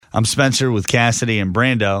I'm Spencer with Cassidy and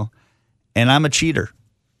Brando, and I'm a cheater.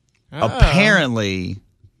 Oh. Apparently,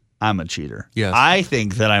 I'm a cheater. Yes. I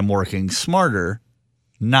think that I'm working smarter,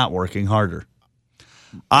 not working harder.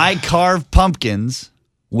 I carve pumpkins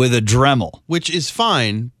with a Dremel. Which is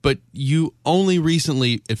fine, but you only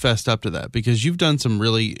recently fessed up to that because you've done some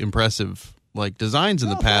really impressive designs in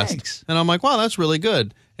the past. Thanks. And I'm like, wow, that's really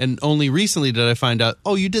good. And only recently did I find out,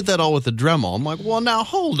 you did that all with a Dremel. I'm like, well, now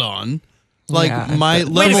hold on. Yeah. My Wait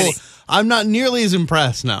a level, minute. I'm not nearly as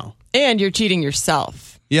impressed now. And you're cheating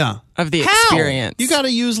yourself Yeah. of the How? experience. You got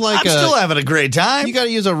to use I'm still having a great time. You got to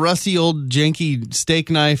use a rusty old janky steak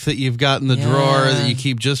knife that you've got in the drawer that you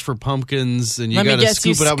keep just for pumpkins, and you Let me got to guess,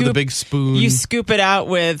 scoop it out with a big spoon. You scoop it out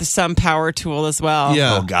with some power tool as well.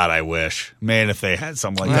 Yeah. Oh, God, I wish. Man, if they had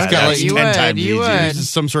something like Well, that, it's got that's like- 10 you would, times you easier. would. Use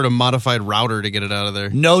some sort of modified router to get it out of there.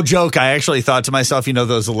 No joke. I actually thought to myself,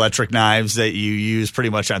 those electric knives that you use pretty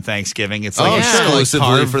much on Thanksgiving. It's like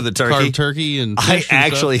exclusively for the turkey. Carved turkey and I fish and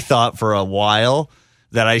actually stuff. thought for a while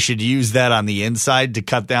that I should use that on the inside to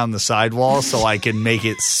cut down the sidewall so I can make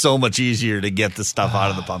it so much easier to get the stuff out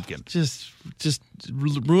of the pumpkin. just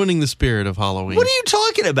ruining the spirit of Halloween. What are you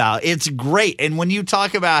talking about? It's great. And when you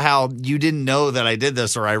talk about how you didn't know that I did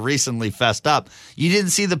this or I recently fessed up, you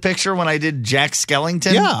didn't see the picture when I did Jack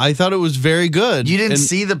Skellington? Yeah, I thought it was very good. You didn't And-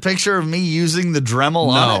 see the picture of me using the Dremel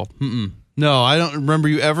on No. it? Mm-mm. No, I don't remember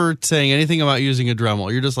you ever saying anything about using a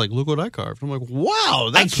Dremel. You're just like, look what I carved. I'm like, wow,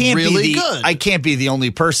 that's really good. I can't be the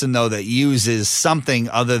only person, though, that uses something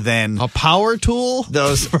other than a power tool?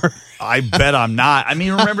 those. I bet I'm not. I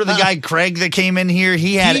mean, remember the guy Craig that came in here?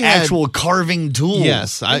 He had actual carving tools.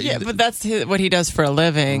 Yes. Yeah, but that's what he does for a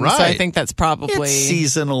living. So I Right. think that's probably It's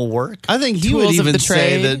seasonal work. I think he Tools would of even the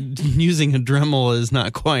say trade. that using a Dremel is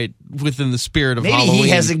not quite within the spirit of Maybe Halloween. he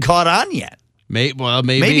hasn't caught on yet. Maybe.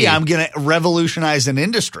 Maybe I'm going to revolutionize an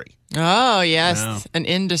industry. Oh, yes, Wow. an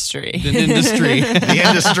industry. an industry. The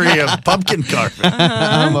industry of pumpkin carving.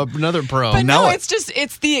 I'm another pro. But know no, it.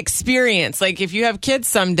 it's the experience. Like if you have kids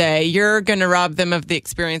someday, you're going to rob them of the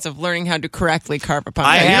experience of learning how to correctly carve a pumpkin.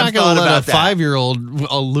 I You're have not going thought to let about a that.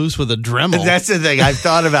 5-year-old loose with a Dremel. That's the thing. I've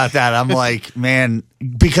thought about that. I'm like, man,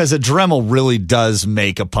 because a Dremel really does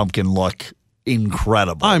make a pumpkin look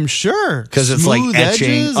incredible. I'm sure. Because it's like Smooth etching.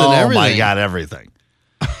 edges and Oh, everything. my God, everything.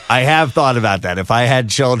 I have thought about that. If I had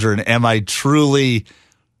children, am I truly...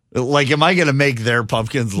 am I going to make their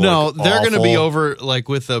pumpkins look No, they're going to be awful? over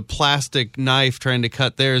with a plastic knife trying to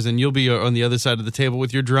cut theirs, and you'll be on the other side of the table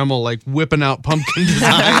with your Dremel, whipping out pumpkin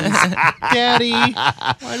designs. Daddy, why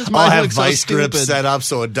does I'll mine have look so vice grips stupid? set up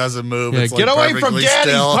so it doesn't move. Yeah, It's get away from perfectly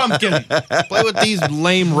Daddy's still. pumpkin. Play with these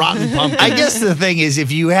lame, rotten pumpkins. I guess the thing is,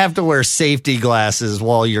 if you have to wear safety glasses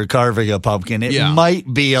while you're carving a pumpkin, it Yeah.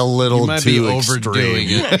 might be a little you might too be overdoing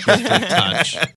extreme. it just a touch.